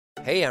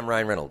Hey, I'm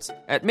Ryan Reynolds.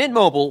 At Mint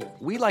Mobile,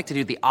 we like to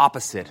do the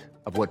opposite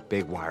of what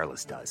Big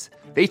Wireless does.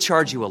 They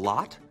charge you a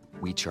lot,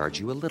 we charge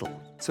you a little.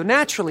 So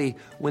naturally,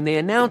 when they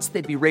announced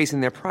they'd be raising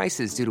their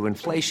prices due to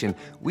inflation,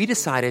 we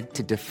decided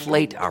to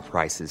deflate our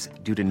prices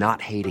due to not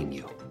hating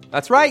you.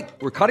 That's right.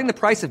 We're cutting the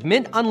price of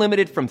Mint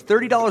Unlimited from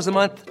 $30 a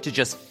month to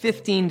just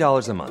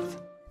 $15 a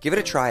month. Give it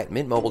a try at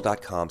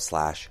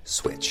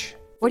mintmobile.com/switch.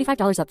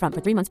 $45 up front for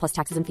 3 months plus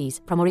taxes and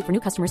fees. Promo rate for new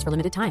customers for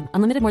limited time.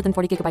 Unlimited more than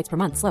 40 gigabytes per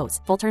month. Slows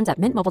full terms at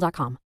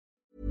mintmobile.com.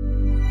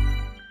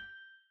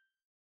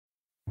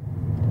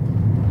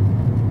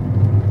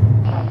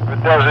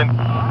 It doesn't.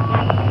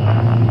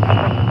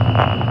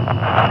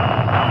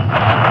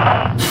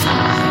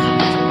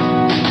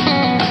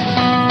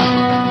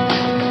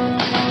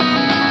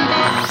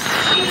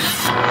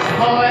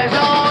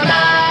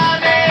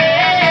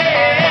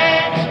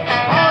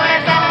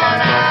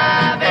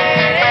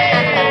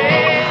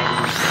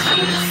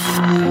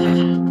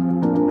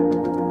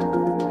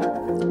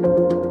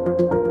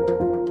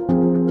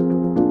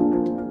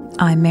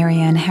 I'm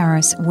Marianne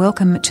Harris.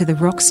 Welcome to The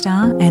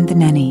Rockstar and the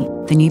Nanny,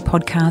 the new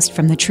podcast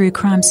from the true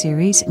crime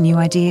series New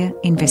Idea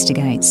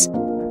Investigates.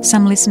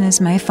 Some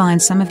listeners may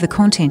find some of the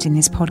content in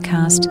this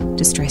podcast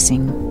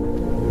distressing.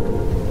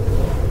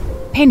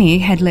 Penny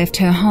had left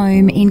her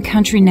home in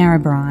country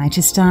Narrabri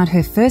to start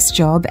her first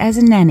job as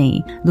a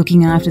nanny,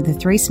 looking after the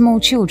 3 small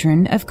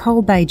children of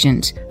Cole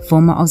Bagent,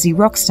 former Aussie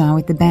rock star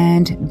with the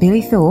band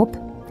Billy Thorpe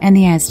and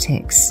the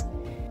Aztecs.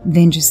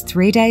 Then just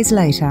 3 days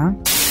later...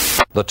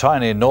 The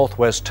tiny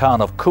northwest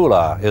town of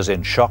Coolah is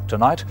in shock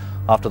tonight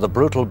after the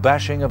brutal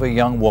bashing of a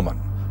young woman.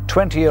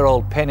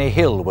 20-year-old Penny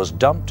Hill was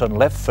dumped and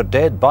left for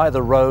dead by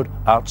the road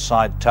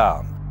outside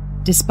town.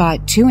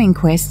 Despite 2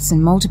 inquests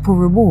and multiple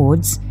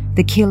rewards,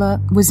 the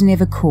killer was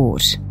never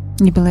caught.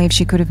 You believe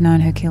she could have known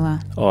her killer?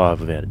 Oh,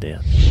 without a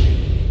doubt.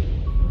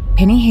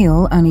 Penny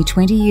Hill, only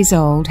 20 years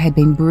old, had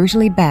been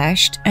brutally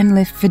bashed and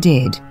left for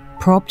dead,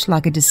 propped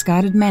like a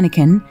discarded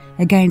mannequin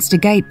against a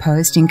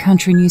gatepost in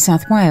country New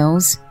South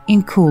Wales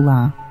in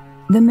Coolah.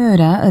 The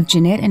murder of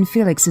Jeanette and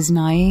Felix's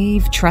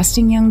naive,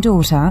 trusting young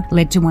daughter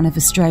led to one of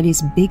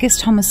Australia's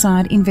biggest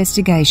homicide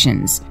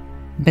investigations,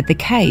 but the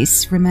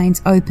case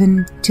remains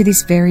open to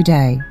this very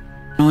day.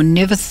 I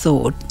never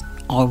thought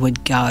I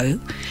would go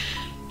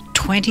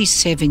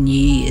 27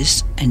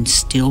 years and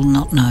still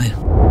not know.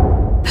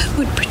 Who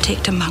would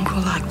protect a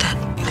mongrel like that?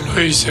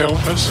 Please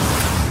help us.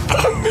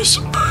 I miss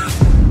him.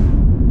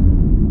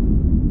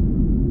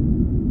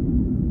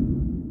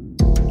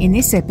 In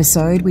this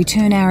episode, we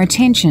turn our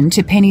attention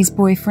to Penny's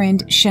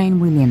boyfriend, Shane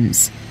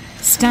Williams.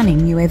 Stunning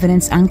new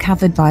evidence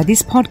uncovered by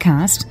this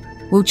podcast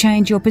will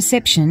change your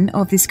perception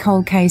of this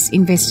cold case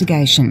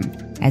investigation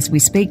as we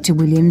speak to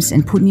Williams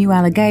and put new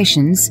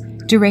allegations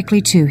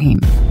directly to him.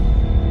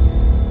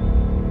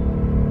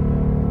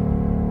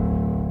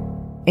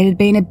 It had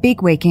been a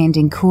big weekend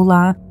in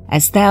Coolah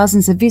as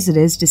thousands of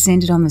visitors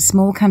descended on the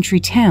small country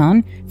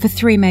town for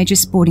 3 major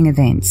sporting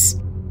events.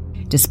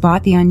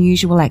 Despite the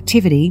unusual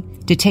activity,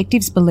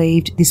 detectives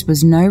believed this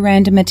was no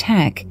random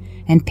attack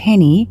and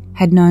Penny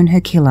had known her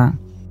killer.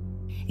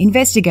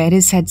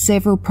 Investigators had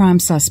several prime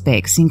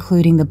suspects,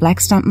 including the Black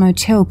Stump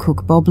Motel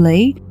cook Bob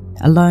Lee,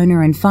 a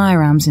loner and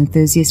firearms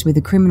enthusiast with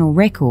a criminal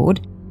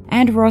record,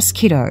 and Ross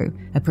Kiddo,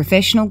 a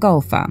professional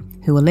golfer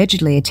who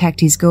allegedly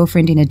attacked his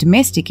girlfriend in a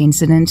domestic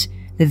incident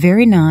the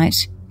very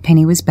night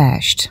Penny was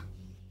bashed.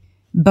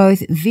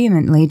 Both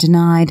vehemently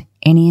denied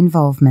any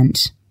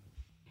involvement.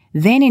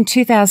 Then in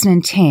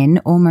 2010,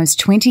 almost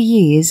 20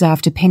 years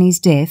after Penny's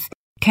death,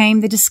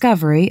 came the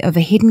discovery of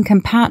a hidden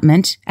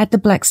compartment at the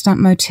Black Stump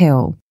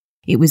Motel.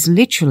 It was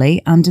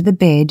literally under the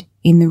bed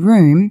in the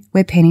room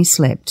where Penny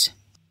slept.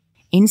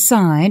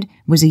 Inside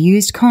was a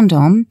used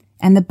condom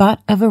and the butt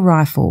of a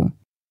rifle.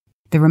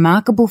 The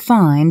remarkable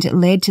find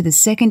led to the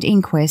second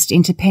inquest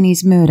into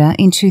Penny's murder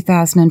in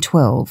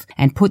 2012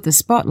 and put the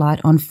spotlight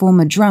on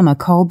former drummer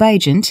Cole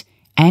Bagent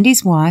and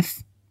his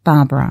wife,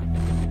 Barbara.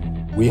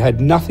 We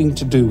had nothing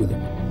to do with it.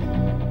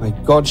 May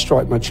God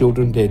strike my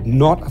children dead.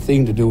 Not a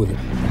thing to do with it.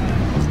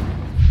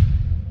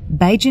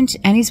 Bagent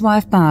and his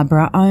wife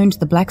Barbara owned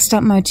the Black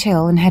Stump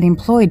Motel and had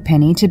employed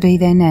Penny to be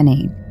their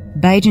nanny.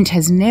 Bagent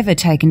has never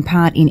taken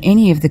part in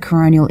any of the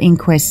coronial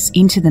inquests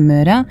into the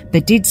murder,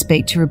 but did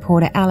speak to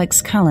reporter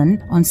Alex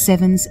Cullen on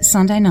Seven's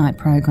Sunday night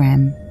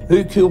program.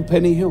 Who killed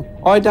Penny Hill?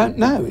 I don't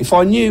know. If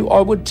I knew,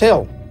 I would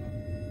tell.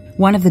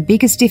 One of the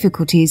biggest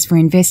difficulties for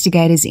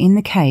investigators in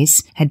the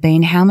case had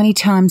been how many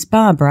times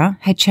Barbara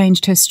had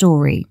changed her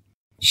story.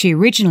 She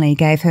originally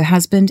gave her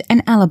husband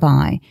an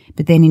alibi,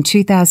 but then in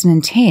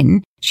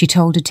 2010, she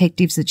told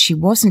detectives that she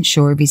wasn't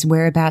sure of his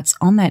whereabouts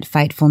on that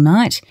fateful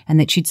night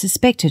and that she'd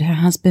suspected her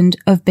husband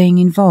of being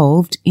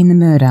involved in the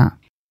murder.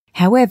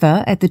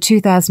 However, at the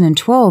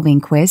 2012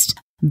 inquest,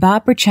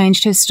 Barbara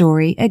changed her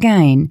story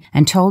again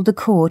and told the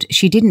court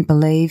she didn't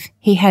believe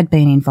he had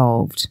been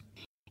involved.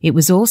 It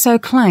was also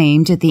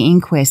claimed at the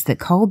inquest that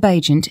Cole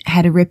Bagent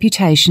had a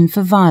reputation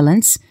for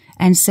violence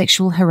and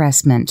sexual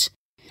harassment,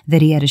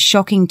 that he had a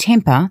shocking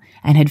temper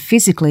and had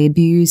physically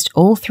abused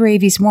all 3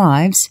 of his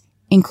wives,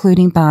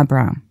 including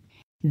Barbara.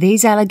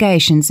 These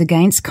allegations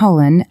against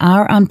Colin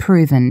are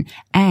unproven,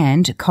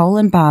 and Cole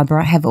and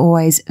Barbara have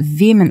always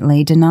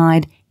vehemently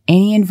denied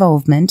any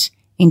involvement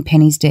in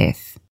Penny's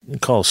death.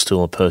 Cole's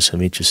still a person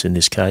of interest in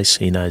this case.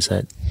 He knows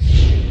that.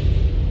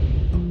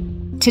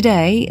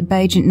 Today,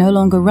 Bagent no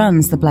longer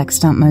runs the Black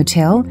Stump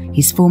Motel.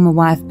 His former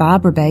wife,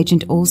 Barbara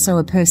Bagent, also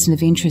a person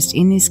of interest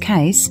in this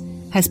case,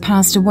 has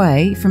passed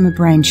away from a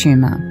brain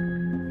tumour.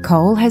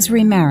 Cole has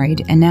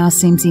remarried and now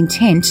seems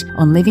intent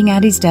on living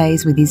out his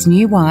days with his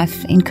new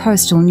wife in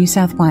coastal New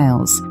South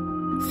Wales,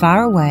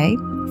 far away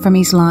from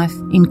his life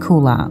in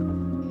Coolah.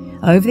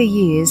 Over the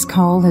years,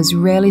 Cole has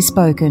rarely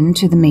spoken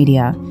to the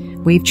media.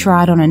 We've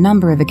tried on a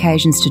number of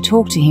occasions to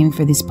talk to him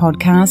for this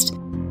podcast,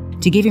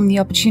 to give him the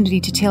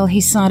opportunity to tell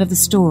his side of the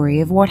story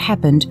of what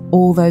happened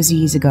all those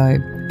years ago,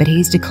 but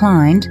he's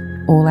declined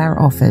all our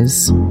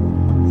offers.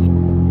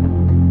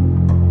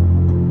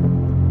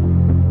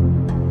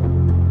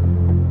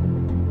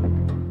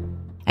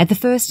 At the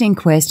first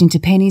inquest into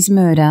Penny's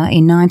murder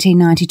in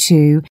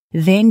 1992,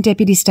 then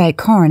Deputy State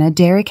Coroner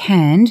Derek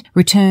Hand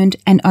returned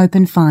an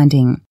open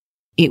finding.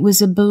 It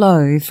was a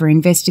blow for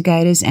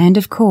investigators and,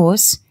 of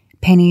course,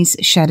 Penny's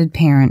shattered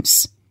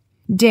parents.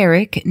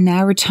 Derek,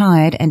 now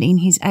retired and in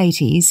his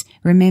 80s,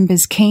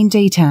 remembers keen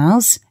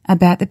details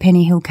about the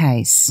Penny Hill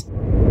case.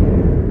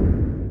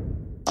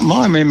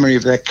 My memory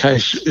of that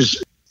case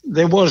is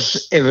there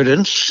was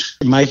evidence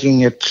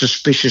making it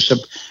suspicious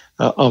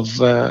of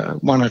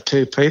one or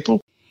two people.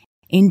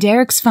 In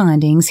Derek's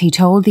findings, he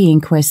told the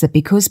inquest that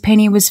because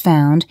Penny was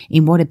found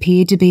in what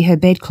appeared to be her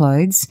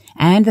bedclothes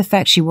and the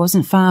fact she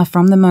wasn't far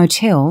from the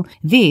motel,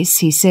 this,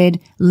 he said,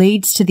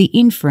 leads to the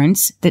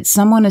inference that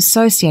someone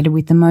associated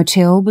with the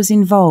motel was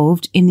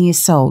involved in the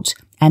assault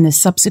and the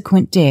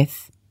subsequent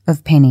death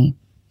of Penny.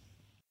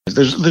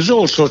 There's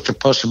all sorts of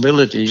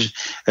possibilities.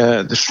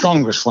 The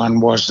strongest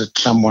one was that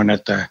someone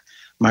at the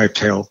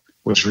motel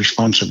was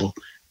responsible,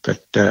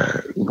 but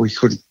we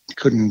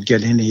couldn't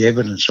get any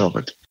evidence of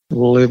it.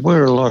 Well, there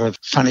were a lot of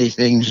funny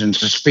things and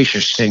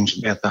suspicious things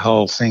about the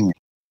whole thing.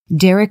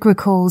 Derek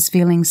recalls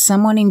feeling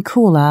someone in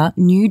Coolah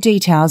knew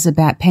details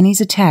about Penny's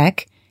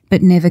attack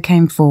but never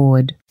came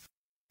forward.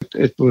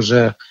 It was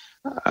a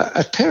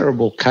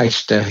terrible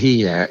case to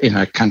hear in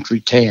a country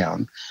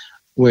town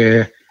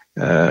where,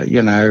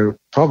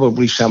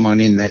 probably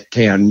someone in that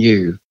town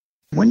knew.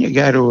 When you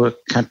go to a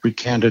country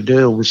town to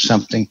deal with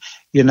something,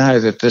 you know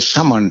that there's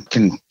someone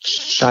can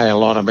say a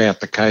lot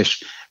about the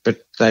case,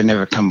 but they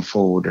never come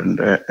forward, and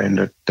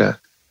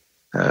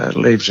it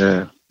leaves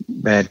a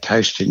bad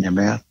taste in your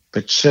mouth.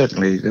 But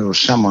certainly there was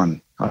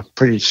someone, I'm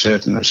pretty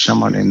certain there's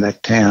someone in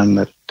that town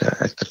that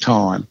at the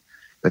time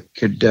that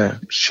could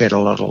shed a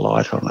lot of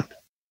light on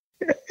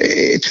it.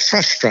 It's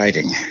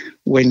frustrating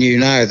when you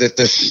know that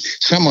there's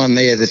someone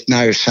there that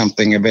knows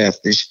something about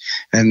this,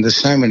 and there's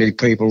so many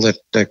people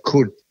that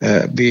could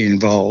be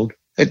involved.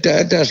 It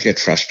does get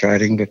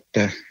frustrating,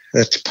 but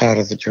that's part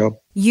of the job.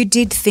 You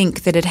did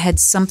think that it had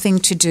something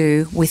to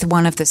do with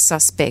one of the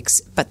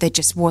suspects, but there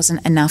just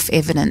wasn't enough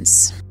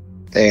evidence.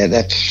 Yeah,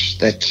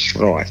 that's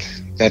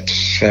right.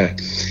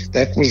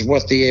 That was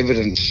what the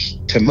evidence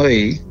to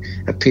me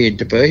appeared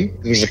to be.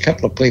 There was a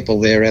couple of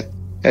people there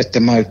at the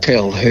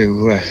motel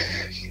who,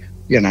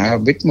 a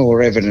bit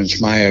more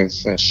evidence may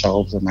have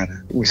solved the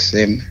matter with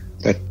them.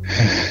 But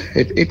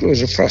it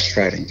was a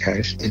frustrating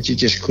case that you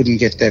just couldn't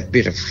get that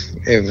bit of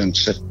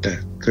evidence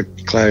that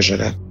could close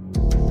it up.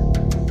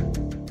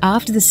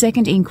 After the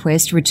second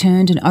inquest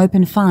returned an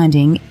open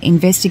finding,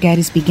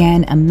 investigators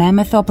began a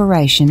mammoth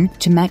operation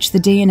to match the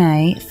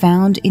DNA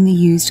found in the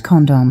used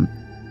condom.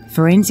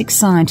 Forensic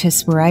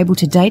scientists were able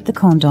to date the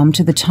condom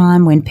to the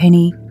time when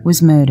Penny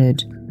was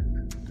murdered.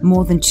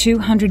 More than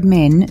 200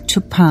 men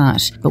took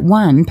part, but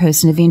one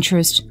person of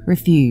interest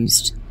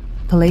refused.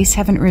 Police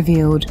haven't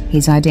revealed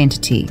his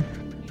identity.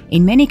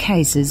 In many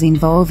cases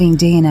involving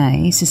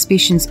DNA,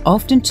 suspicions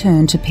often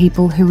turn to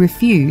people who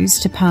refuse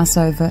to pass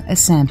over a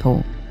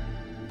sample.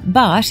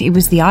 But it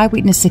was the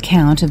eyewitness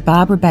account of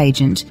Barbara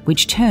Bagent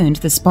which turned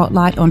the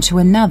spotlight onto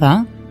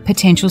another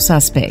potential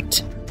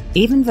suspect.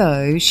 Even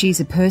though she's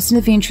a person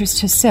of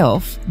interest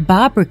herself,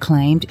 Barbara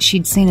claimed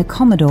she'd seen a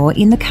Commodore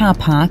in the car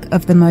park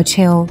of the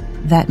motel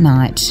that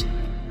night.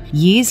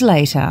 Years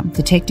later,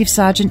 Detective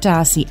Sergeant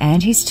Darcy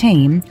and his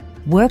team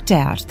worked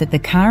out that the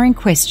car in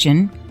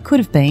question could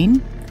have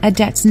been a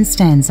Datsun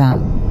Stanza.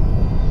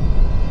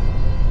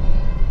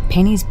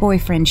 Penny's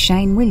boyfriend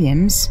Shane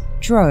Williams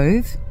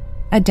drove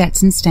a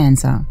Datsun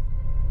Stanza.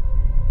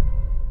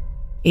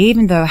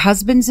 Even though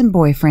husbands and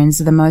boyfriends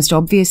are the most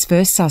obvious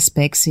first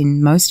suspects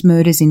in most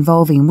murders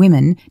involving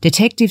women,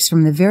 detectives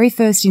from the very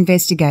first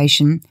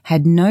investigation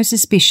had no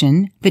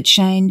suspicion that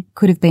Shane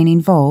could have been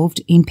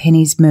involved in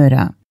Penny's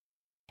murder.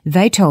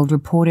 They told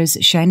reporters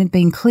Shane had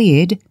been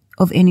cleared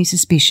of any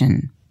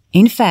suspicion.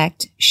 In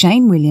fact,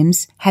 Shane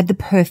Williams had the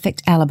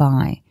perfect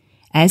alibi.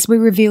 As we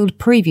revealed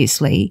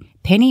previously,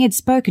 Penny had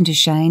spoken to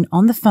Shane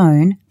on the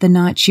phone the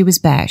night she was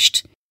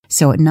bashed.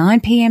 So at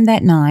 9 p.m.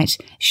 that night,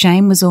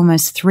 Shane was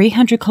almost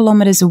 300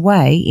 kilometres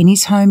away in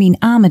his home in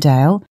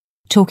Armidale,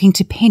 talking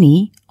to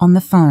Penny on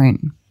the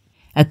phone.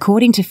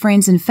 According to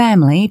friends and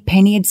family,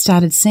 Penny had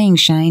started seeing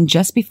Shane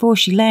just before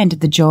she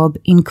landed the job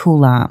in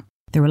Coolah.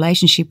 The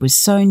relationship was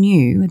so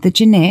new that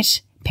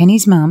Jeanette,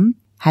 Penny's mum,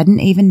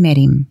 hadn't even met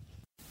him.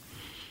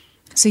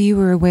 So you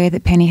were aware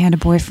that Penny had a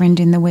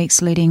boyfriend in the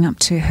weeks leading up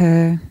to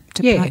her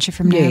departure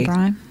from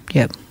Narrabri?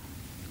 Yep.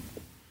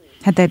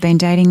 Had they been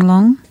dating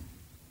long?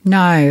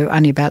 No,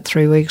 only about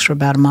 3 weeks or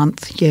about a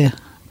month, yeah.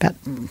 About,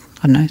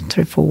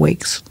 3 or 4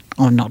 weeks.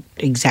 I'm not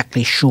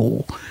exactly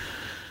sure,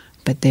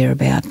 but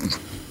thereabout.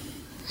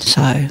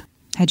 So.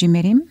 Had you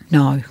met him?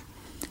 No.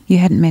 You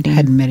hadn't met him?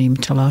 Hadn't met him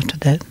till after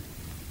that.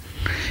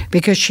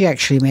 Because she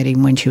actually met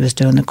him when she was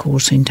doing the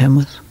course in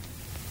Tamworth.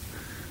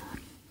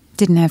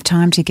 Didn't have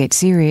time to get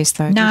serious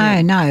though, did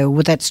it? No.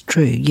 Well, that's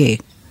true, yeah.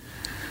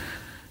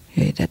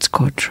 Yeah, that's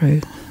quite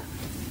true.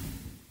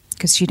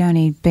 Because she'd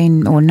only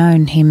been or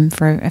known him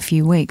for a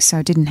few weeks,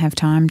 so didn't have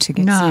time to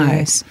get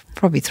serious.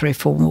 Probably 3 or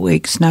 4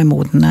 weeks, no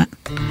more than that.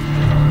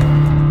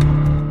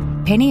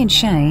 Penny and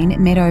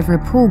Shane met over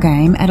a pool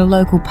game at a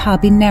local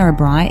pub in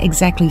Narrabri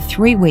exactly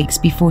 3 weeks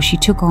before she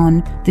took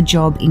on the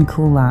job in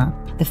Coolah.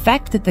 The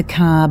fact that the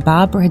car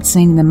Barbara had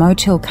seen in the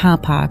motel car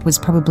park was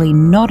probably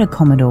not a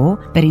Commodore,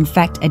 but in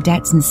fact a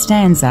Datsun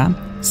Stanza,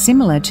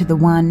 similar to the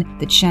one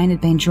that Shane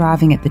had been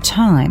driving at the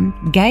time,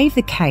 gave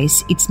the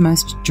case its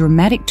most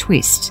dramatic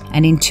twist,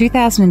 and in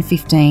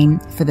 2015,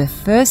 for the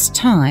first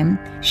time,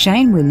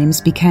 Shane Williams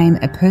became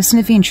a person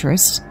of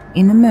interest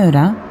in the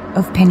murder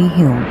of Penny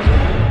Hill.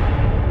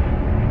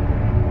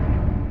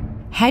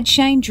 Had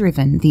Shane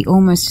driven the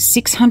almost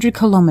 600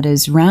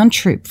 kilometres round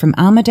trip from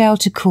Armidale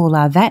to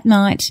Coolah that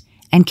night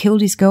and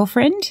killed his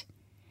girlfriend?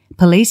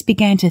 Police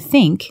began to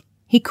think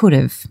he could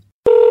have.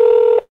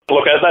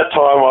 Look, at that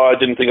time I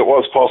didn't think it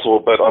was possible,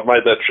 but I've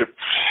made that trip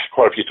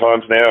quite a few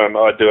times now, and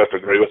I do have to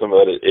agree with them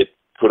that it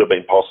could have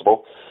been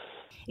possible.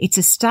 It's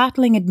a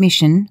startling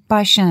admission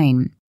by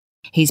Shane.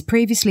 He's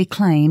previously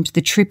claimed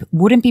the trip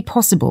wouldn't be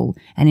possible,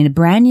 and in a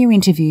brand new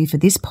interview for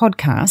this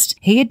podcast,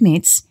 he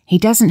admits he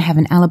doesn't have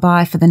an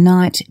alibi for the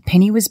night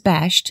Penny was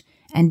bashed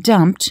and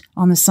dumped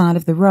on the side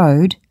of the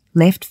road,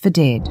 left for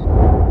dead.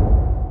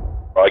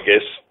 I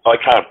guess I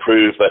can't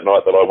prove that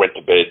night that I went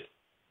to bed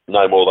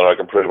no more than I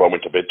can prove I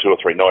went to bed 2 or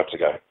 3 nights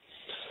ago.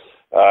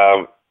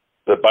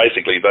 But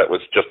basically that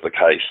was just the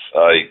case.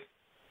 I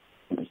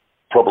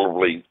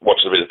probably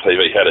watched a bit of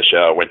TV, had a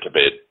shower, went to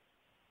bed.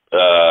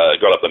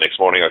 Got up the next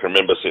morning. I can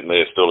remember sitting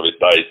there still a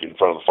bit dazed in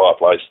front of the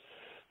fireplace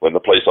when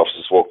the police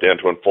officers walked down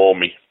to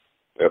inform me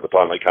at the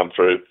time they come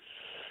through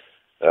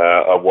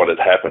of what had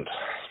happened.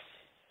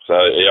 So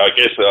yeah, I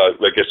guess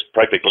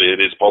practically it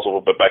is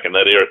possible, but back in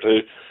that era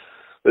too,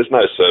 there's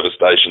no service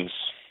stations.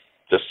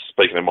 Just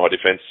speaking in my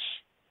defence,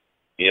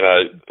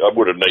 I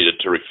would have needed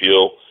to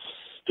refuel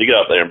to get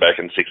up there and back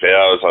in 6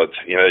 hours.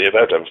 You'd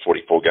have to have a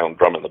 44-gallon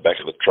drum in the back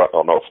of the truck.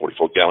 Oh, not a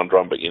 44-gallon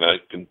drum, but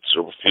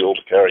considerable fuel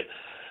to carry.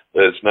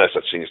 There's no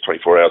such thing as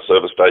 24-hour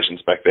service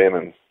stations back then,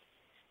 and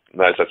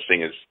no such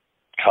thing as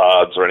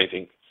cards or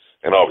anything.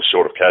 And I was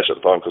short of cash at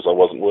the time because I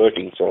wasn't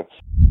working. So,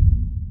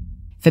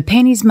 for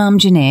Penny's mum,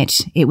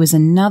 Jeanette, it was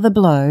another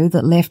blow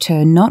that left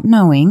her not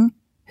knowing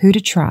who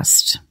to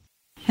trust.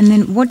 And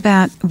then what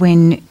about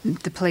when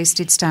the police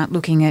did start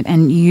looking at,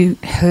 and you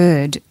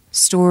heard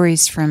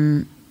stories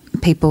from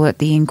people at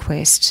the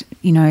inquest,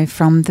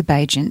 from the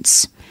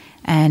Bajents,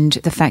 and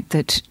the fact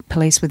that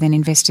police were then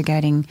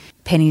investigating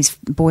Penny's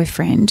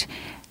boyfriend.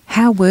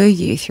 How were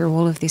you through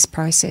all of this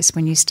process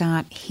when you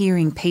start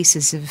hearing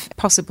pieces of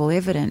possible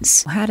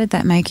evidence? How did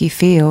that make you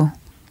feel?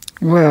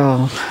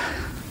 Well,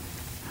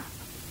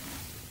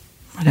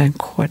 I don't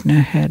quite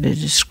know how to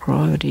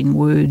describe it in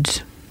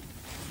words.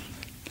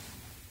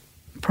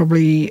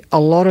 Probably a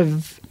lot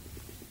of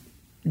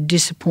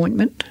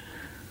disappointment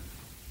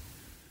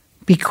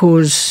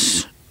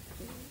because,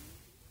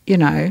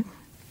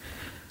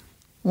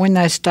 when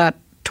they start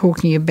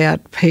talking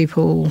about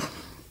people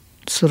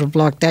sort of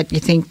like that, you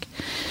think,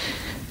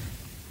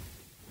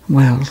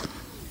 well,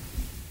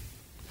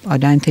 I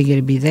don't think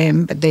it'd be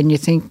them. But then you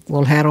think,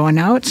 well, how do I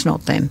know it's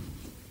not them?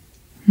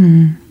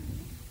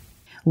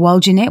 While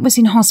Jeanette was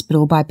in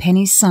hospital by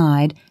Penny's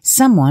side,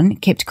 someone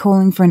kept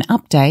calling for an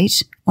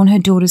update on her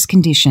daughter's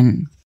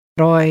condition.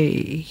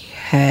 I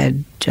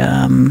had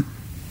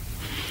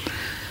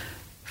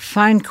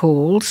phone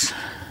calls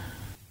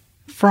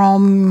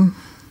from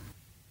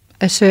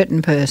a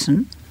certain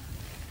person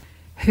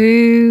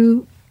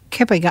who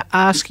kept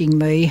asking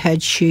me,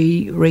 had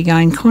she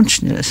regained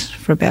consciousness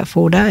for about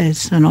 4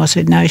 days? And I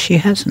said, no, she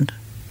hasn't.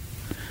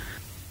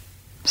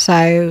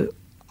 So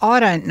I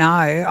don't know.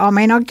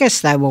 I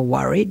guess they were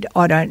worried.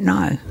 I don't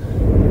know.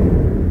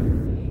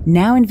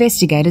 Now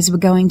investigators were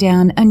going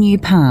down a new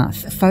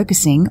path,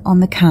 focusing on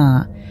the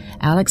car.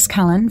 Alex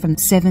Cullen from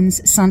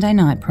Seven's Sunday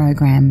night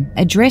program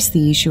addressed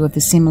the issue of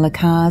the similar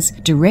cars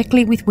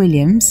directly with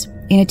Williams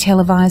in a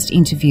televised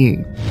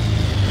interview.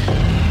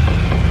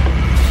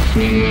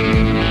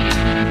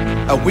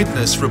 A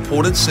witness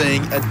reported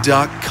seeing a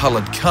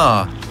dark-coloured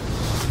car,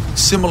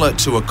 similar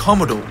to a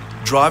Commodore,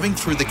 driving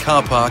through the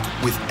car park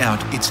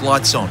without its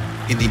lights on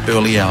in the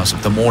early hours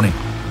of the morning.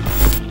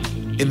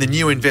 In the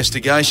new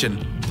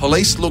investigation,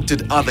 police looked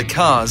at other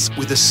cars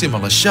with a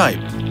similar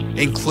shape,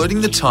 including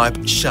the type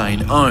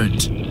Shane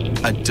owned,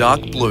 a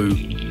dark blue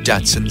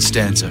Datsun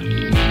Stanza.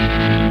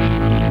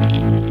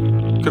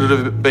 Could it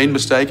have been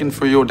mistaken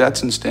for your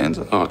Datsun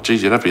Stanza? Oh,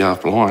 geez, you'd have to be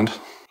half blind.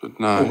 But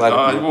no,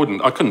 I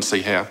wouldn't. I couldn't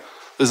see how.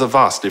 There's a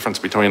vast difference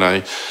between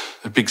a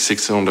big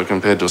six-cylinder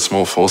compared to a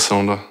small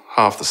four-cylinder,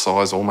 half the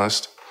size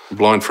almost.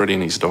 Blind Freddie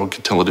and his dog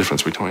could tell the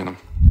difference between them.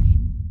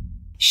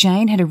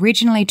 Shane had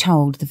originally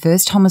told the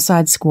first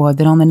homicide squad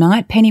that on the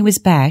night Penny was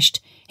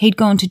bashed, he'd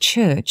gone to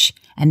church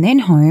and then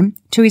home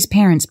to his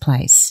parents'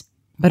 place.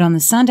 But on the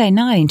Sunday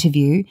night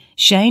interview,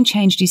 Shane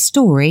changed his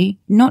story,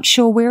 not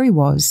sure where he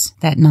was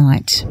that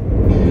night.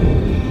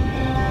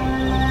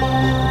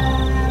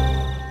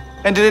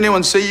 And did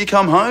anyone see you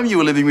come home? You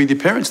were living with your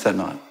parents that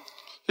night.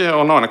 Yeah,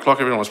 well, 9 o'clock,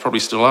 everyone was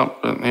probably still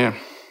up, but yeah.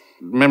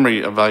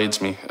 Memory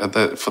evades me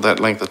for that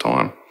length of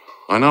time.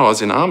 I know I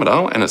was in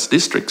Armidale and its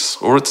districts,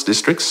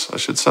 I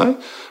should say.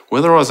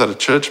 Whether I was at a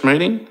church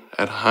meeting,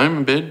 at home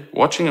in bed,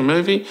 watching a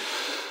movie,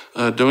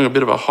 doing a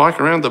bit of a hike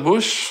around the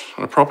bush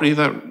on a property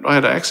that I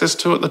had access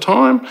to at the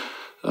time,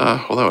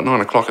 although at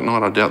 9 o'clock at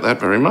night I doubt that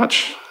very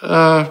much.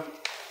 Yeah,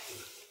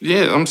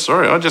 I'm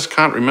sorry, I just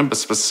can't remember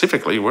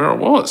specifically where I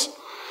was.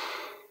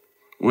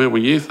 Where were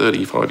you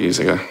 35 years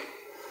ago?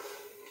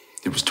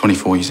 It was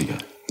 24 years ago.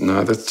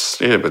 No, but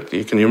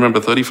can you remember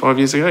 35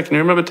 years ago? Can you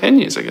remember 10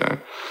 years ago?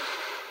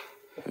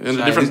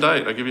 And a different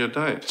date, I'll give you a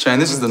date. Shane,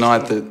 this is the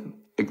night that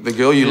the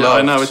girl you loved...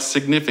 I know, it's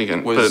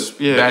significant, was but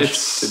yeah,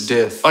 bashed to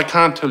death. I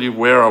can't tell you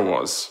where I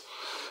was,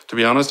 to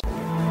be honest.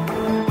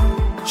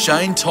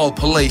 Shane told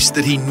police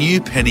that he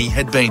knew Penny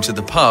had been to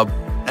the pub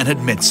and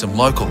had met some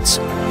locals.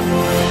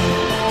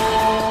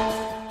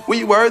 Were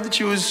you worried that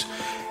she was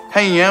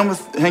hanging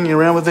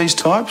around with these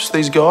types,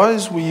 these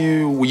guys? Were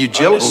you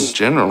jealous? Well,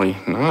 generally,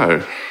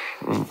 no.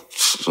 I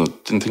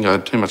didn't think I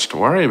had too much to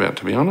worry about,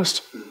 to be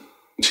honest.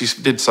 She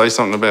did say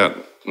something about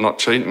not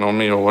cheating on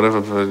me or whatever,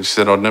 but she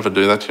said I'd never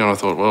do that to you, and I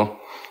thought, well,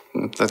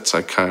 that's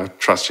okay, I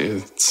trust you.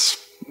 It's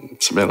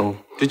about all.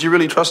 Did you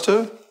really trust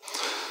her?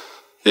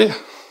 Yeah.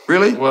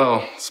 Really?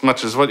 Well, as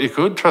much as what you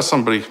could. Trust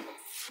somebody.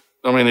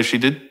 I mean, if she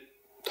did,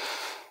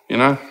 you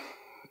know,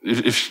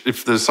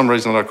 if there's some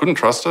reason that I couldn't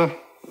trust her,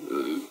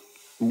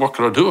 what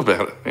could I do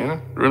about it, you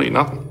know? Really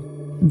nothing.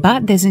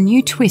 But there's a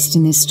new twist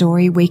in this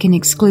story we can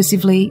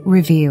exclusively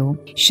reveal.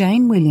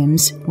 Shane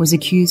Williams was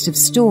accused of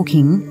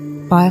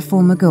stalking by a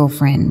former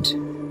girlfriend.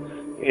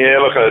 Yeah,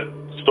 look,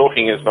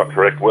 stalking is not the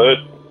correct word.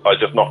 I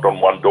just knocked on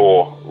one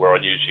door where I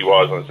knew she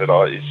was and I said,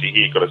 is she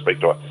here? Got to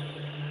speak to her.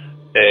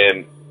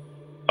 And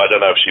I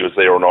don't know if she was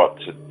there or not.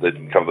 They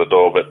didn't come to the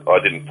door, but I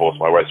didn't force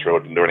my way through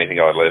it, didn't do anything.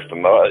 I left,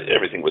 and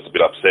everything was a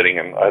bit upsetting,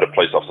 and I had a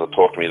police officer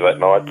talk to me that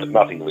night, but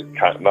nothing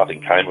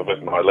came of it,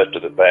 and I left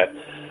it at that.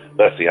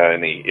 That's the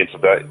only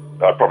incident.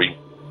 I probably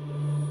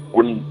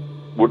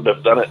wouldn't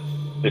have done it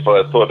if I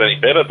had thought any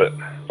better, but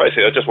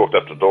basically I just walked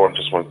up to the door and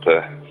just wanted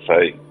to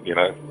say, you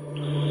know,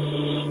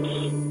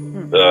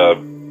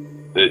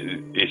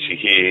 is she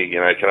here? You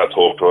know, can I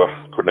talk to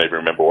her? Couldn't even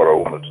remember what I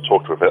wanted to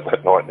talk to her about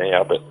that night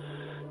now, but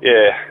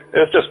yeah, it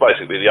was just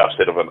basically the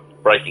upset of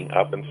breaking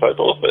up and so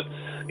forth. But,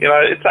 you know,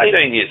 it's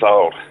 18 years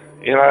old.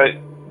 You know,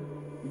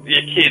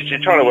 your kids,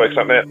 you're trying to work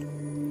something out.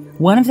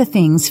 One of the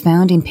things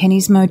found in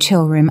Penny's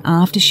motel room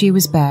after she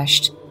was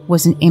bashed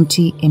was an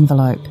empty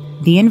envelope.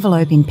 The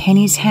envelope in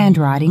Penny's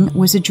handwriting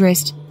was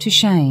addressed to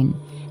Shane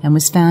and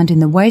was found in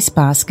the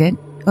wastebasket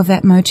of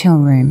that motel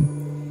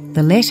room.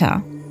 The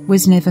letter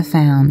was never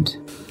found.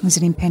 Was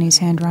it in Penny's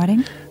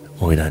handwriting?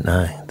 Well, we don't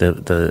know.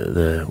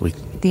 The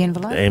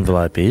envelope? The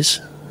envelope is,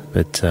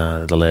 but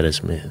the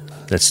letters,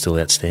 that's still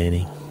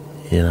outstanding,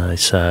 you know,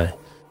 so...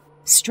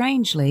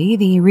 Strangely,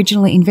 the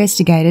original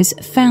investigators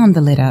found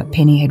the letter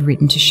Penny had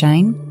written to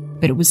Shane,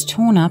 but it was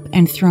torn up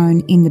and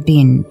thrown in the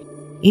bin.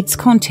 Its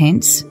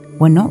contents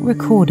were not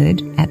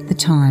recorded at the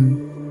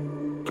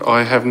time.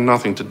 I have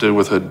nothing to do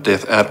with her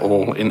death at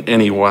all, in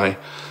any way.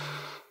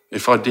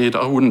 If I did,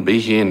 I wouldn't be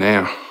here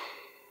now.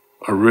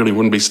 I really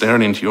wouldn't be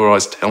staring into your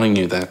eyes telling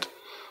you that.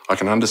 I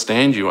can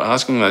understand you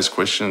asking those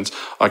questions.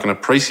 I can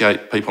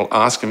appreciate people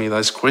asking me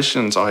those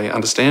questions. I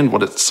understand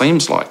what it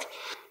seems like.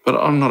 But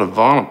I'm not a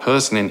violent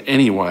person in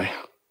any way.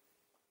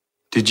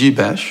 Did you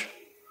bash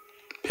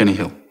Penny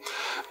Hill?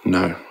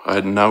 No, I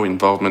had no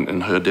involvement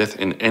in her death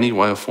in any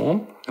way or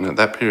form, and at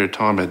that period of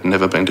time I had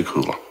never been to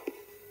Coolah.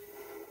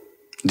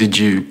 Did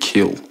you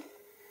kill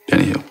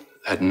Penny Hill?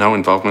 I had no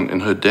involvement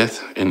in her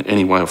death in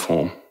any way or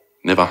form.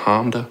 Never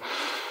harmed her,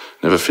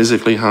 never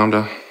physically harmed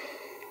her.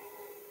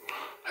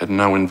 Had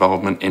no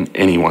involvement in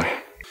any way.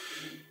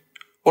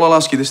 Well, I'll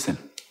ask you this then.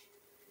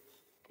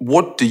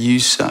 What do you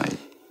say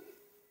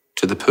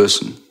to the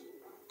person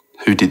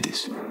who did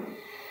this?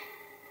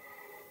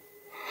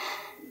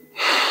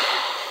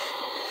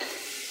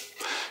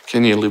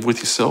 Can you live with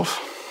yourself?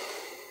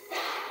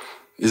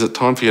 Is it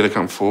time for you to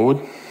come forward?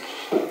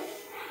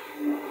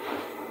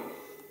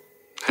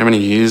 How many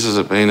years has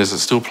it been? Is it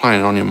still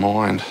playing on your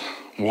mind?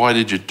 Why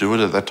did you do it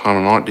at that time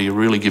of night? Do you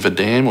really give a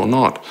damn or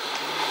not?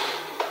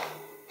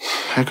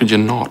 How could you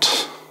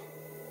not?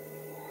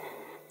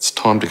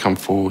 time to come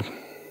forward.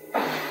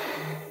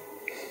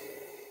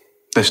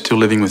 They're still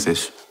living with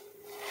this.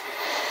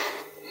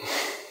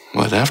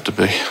 Well, they'd have to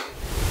be.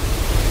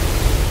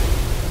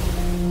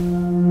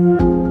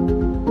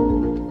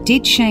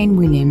 Did Shane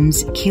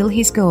Williams kill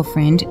his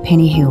girlfriend,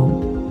 Penny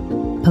Hill?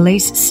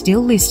 Police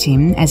still list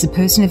him as a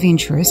person of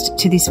interest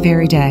to this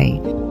very day,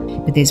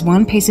 but there's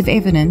one piece of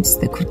evidence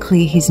that could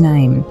clear his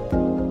name.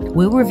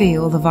 We'll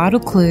reveal the vital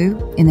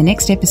clue in the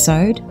next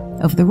episode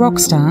of The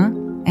Rockstar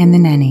and the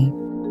Nanny.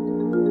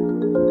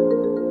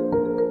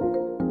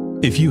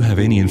 If you have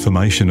any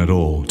information at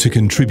all to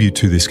contribute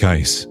to this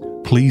case,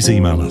 please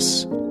email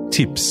us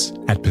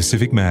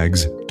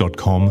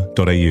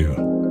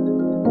tips@pacificmags.com.au.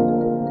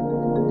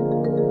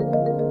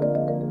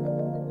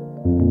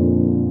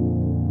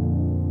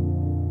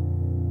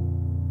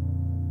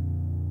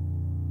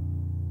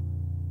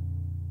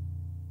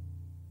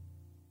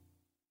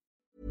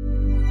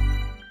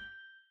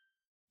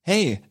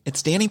 Hey,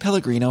 it's Danny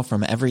Pellegrino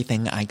from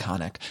Everything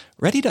Iconic.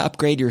 Ready to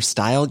upgrade your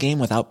style game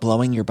without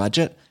blowing your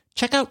budget?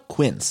 Check out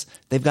Quince.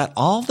 They've got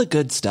all the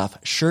good stuff,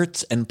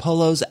 shirts and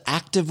polos,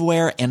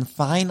 activewear, and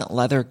fine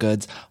leather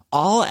goods,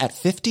 all at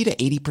 50 to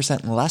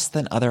 80% less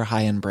than other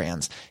high-end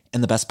brands.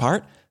 And the best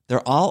part?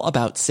 They're all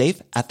about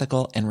safe,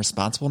 ethical, and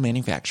responsible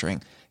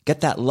manufacturing.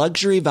 Get that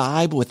luxury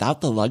vibe without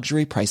the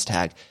luxury price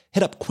tag.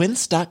 Hit up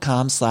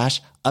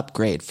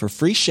quince.com/upgrade for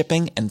free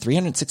shipping and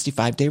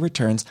 365-day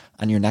returns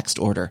on your next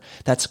order.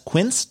 That's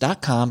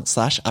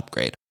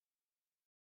quince.com/upgrade.